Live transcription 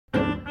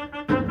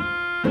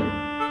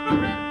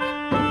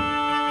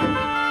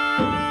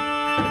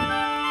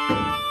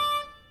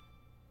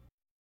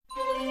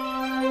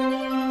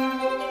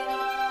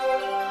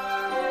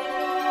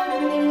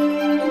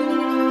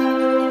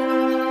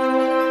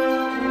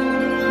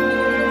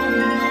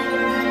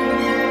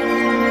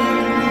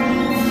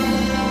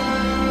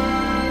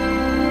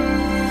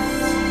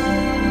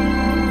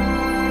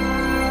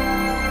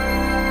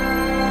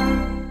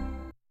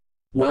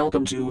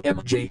Welcome to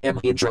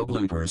MGM Intro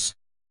Bloopers.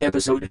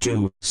 Episode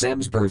 2,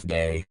 Sam's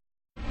Birthday.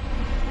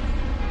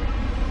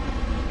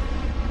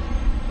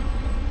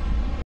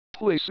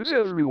 Places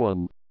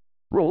everyone.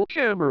 Roll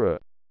camera.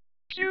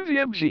 Cue the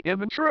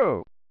MGM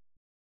intro.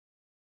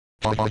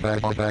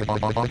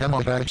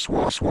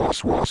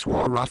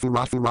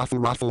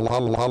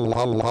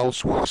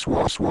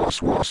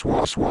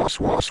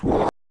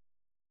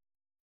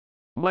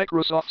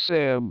 Microsoft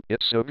Sam,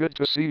 it's so good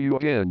to see you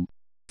again.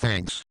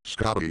 Thanks,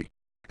 Scotty.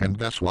 And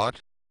guess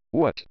what?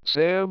 What,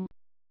 Sam?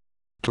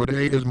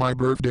 Today is my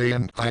birthday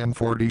and I am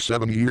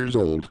 47 years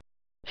old.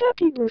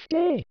 Happy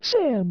birthday,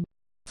 Sam.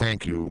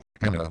 Thank you,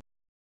 Anna.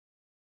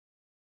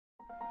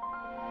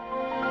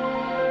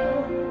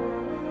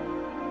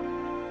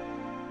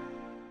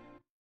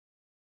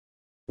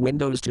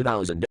 Windows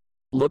 2000.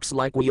 Looks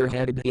like we are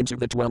headed into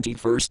the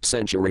 21st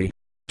century.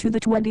 To the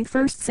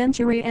 21st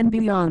century and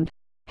beyond.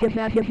 Ha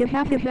ha ha ha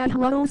ha ha ha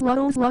luddles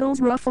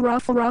ruffle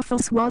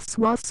swass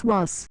swass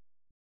swass.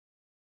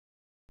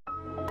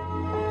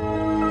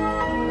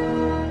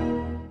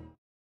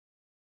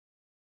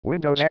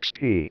 Windows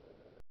XP.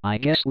 I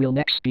guess we'll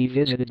next be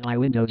visited by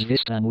Windows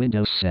Vista and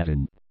Windows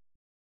 7.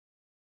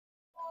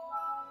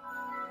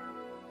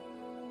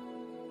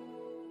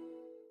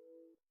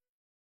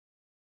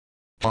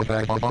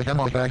 Raffle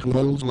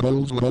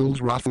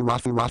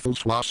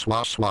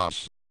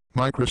swass.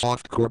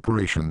 Microsoft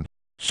Corporation.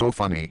 So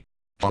funny.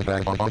 Oh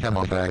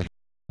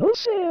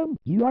Sam,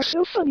 you are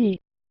so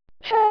funny.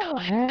 Ha ha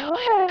ha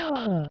ha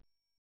ha.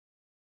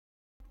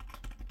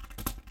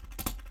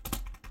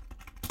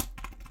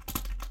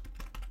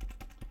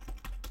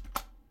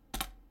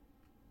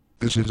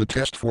 This is a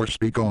test for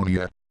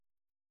Speakonia.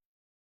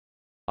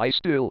 I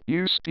still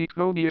use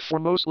Speakonia for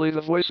mostly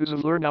the voices of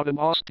Learnout and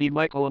Osti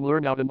Michael and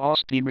Learnout and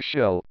Osti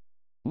Michelle.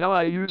 Now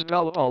I use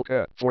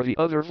Valavalka for the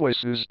other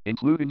voices,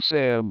 including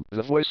Sam,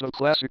 the voice of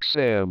Classic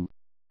Sam.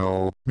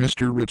 Oh,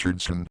 Mr.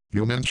 Richardson,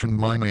 you mentioned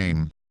my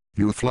name.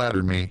 You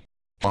flatter me.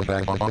 Hands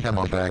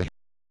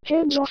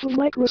off of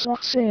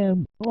Microsoft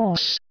Sam,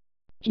 boss.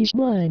 He's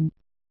mine.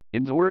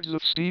 In the words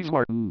of Steve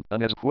Martin,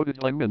 and as quoted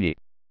by many.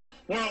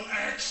 Well,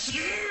 excuse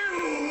me.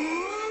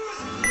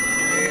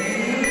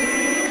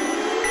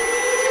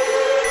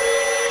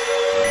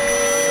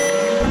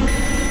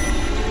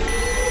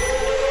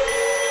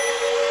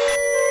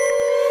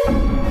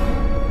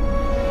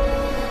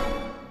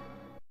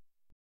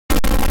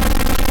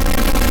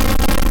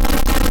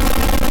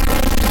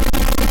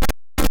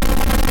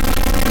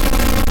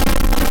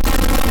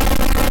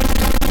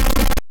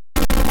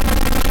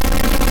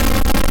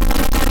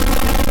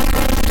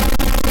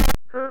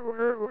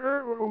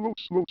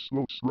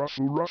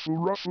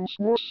 Ruffle,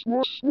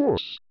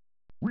 swass.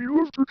 We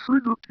love to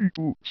trigger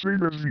people,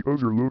 same as the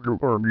other logo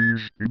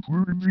armies,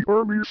 including the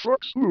Army of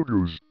Fox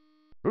logos.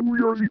 And we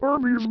are the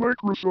Army of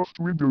Microsoft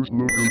Windows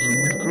logos,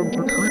 and we've come to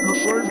trigger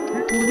 5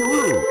 people in a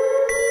row.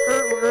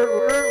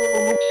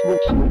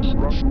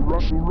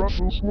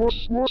 Ruffle,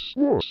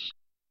 swass.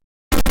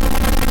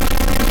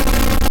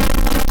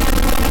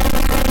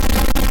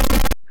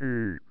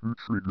 Hey, who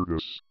triggered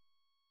us?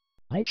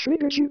 I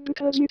triggered you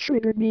because you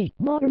triggered me,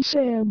 Modern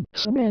Sam,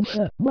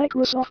 Samantha,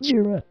 Microsoft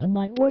Zero, and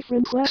my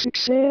boyfriend Classic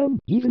Sam,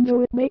 even though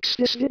it makes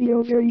this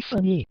video very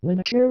funny when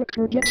a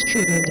character gets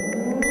triggered.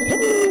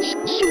 Anyways,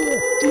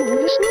 Zero, do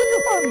this logo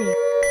army!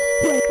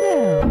 Right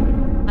now!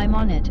 I'm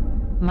on it,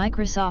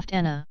 Microsoft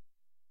Anna.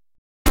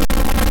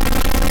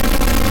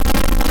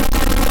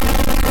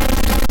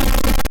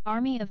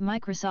 Army of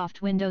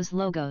Microsoft Windows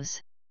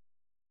logos.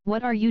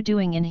 What are you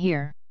doing in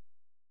here?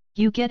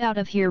 You get out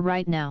of here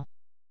right now.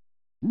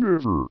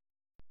 Never.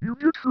 You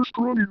get your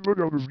scrawny butt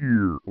out of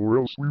here, or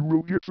else we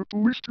will get the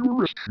police to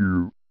arrest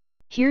you.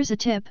 Here's a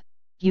tip,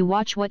 you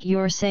watch what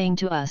you're saying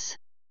to us.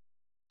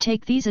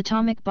 Take these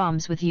atomic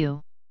bombs with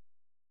you.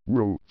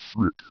 Well,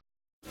 frick.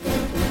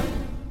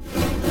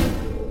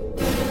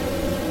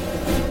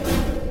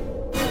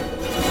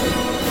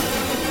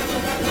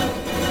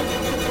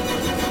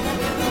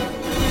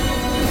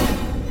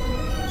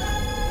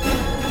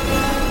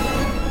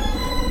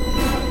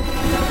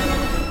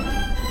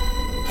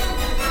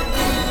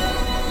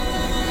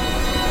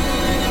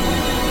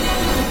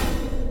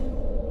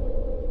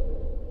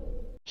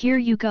 Here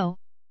you go,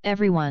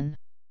 everyone.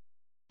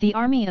 The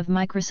Army of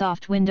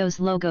Microsoft Windows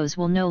logos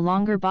will no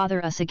longer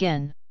bother us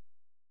again.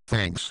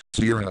 Thanks,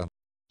 Zero.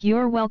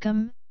 You're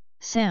welcome,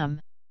 Sam.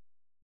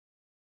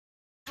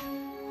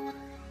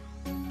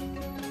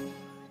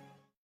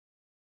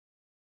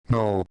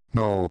 No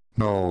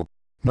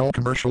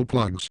commercial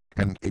plugs,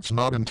 and it's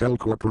not Intel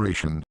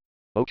Corporation.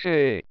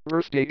 Okay,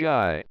 birthday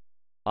guy.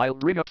 I'll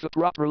bring up the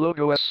proper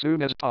logo as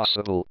soon as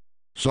possible.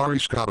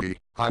 Sorry, Scotty,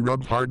 I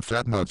rubbed hard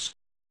fat nuts.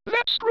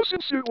 That's gross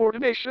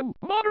insubordination,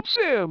 Modern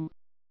Sam!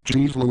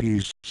 Jeez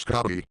Louise,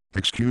 Scotty,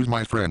 excuse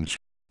my French.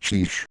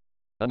 Sheesh.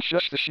 And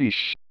shush the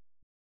sheesh.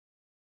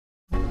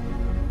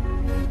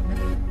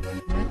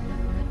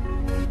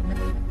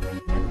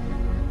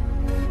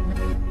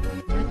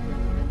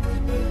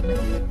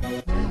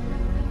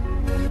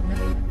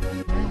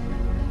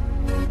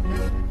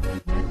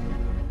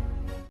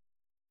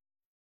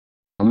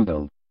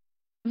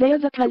 They're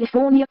the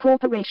California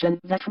corporation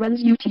that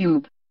runs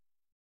YouTube.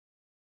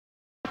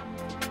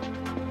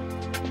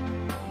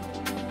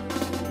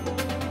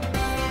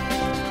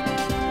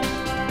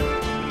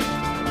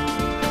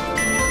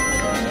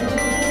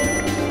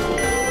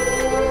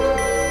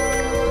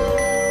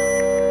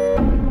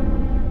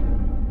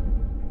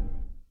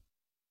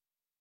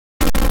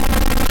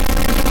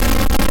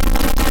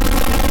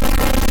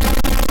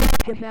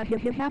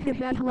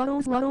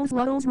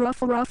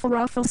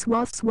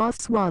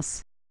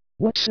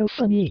 What's so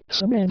funny,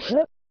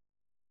 Samantha?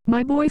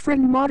 My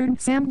boyfriend Modern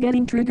Sam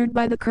getting triggered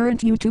by the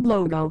current YouTube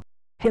logo.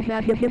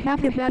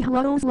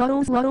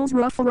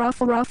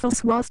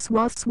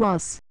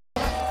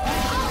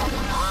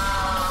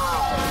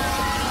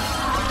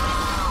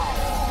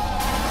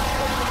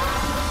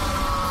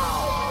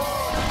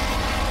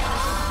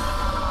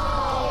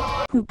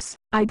 Oops,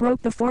 I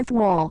broke the fourth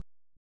wall.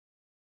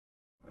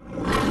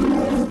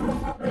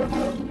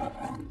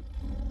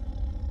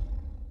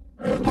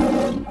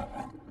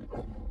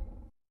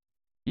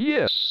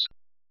 Yes!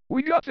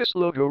 We got this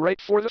logo right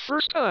for the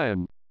first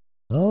time!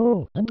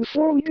 Oh, and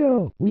before we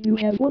go, we do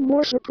have one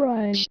more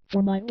surprise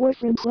for my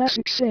boyfriend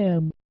Classic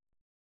Sam.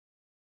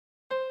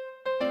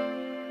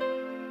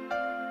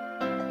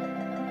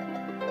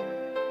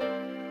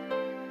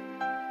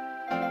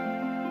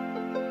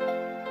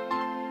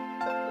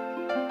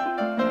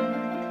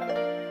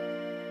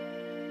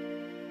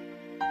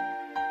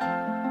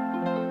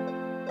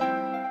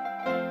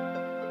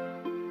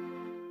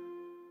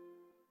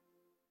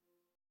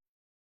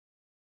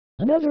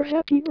 Another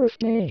happy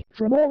birthday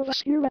from all of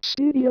us here at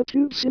Studio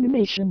Tubes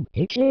Animation,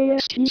 aka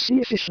STC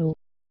Official.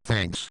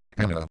 Thanks,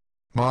 Hannah.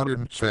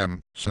 Modern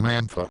Sam,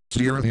 Samantha,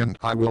 Zira, and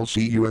I will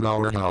see you at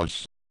our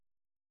house.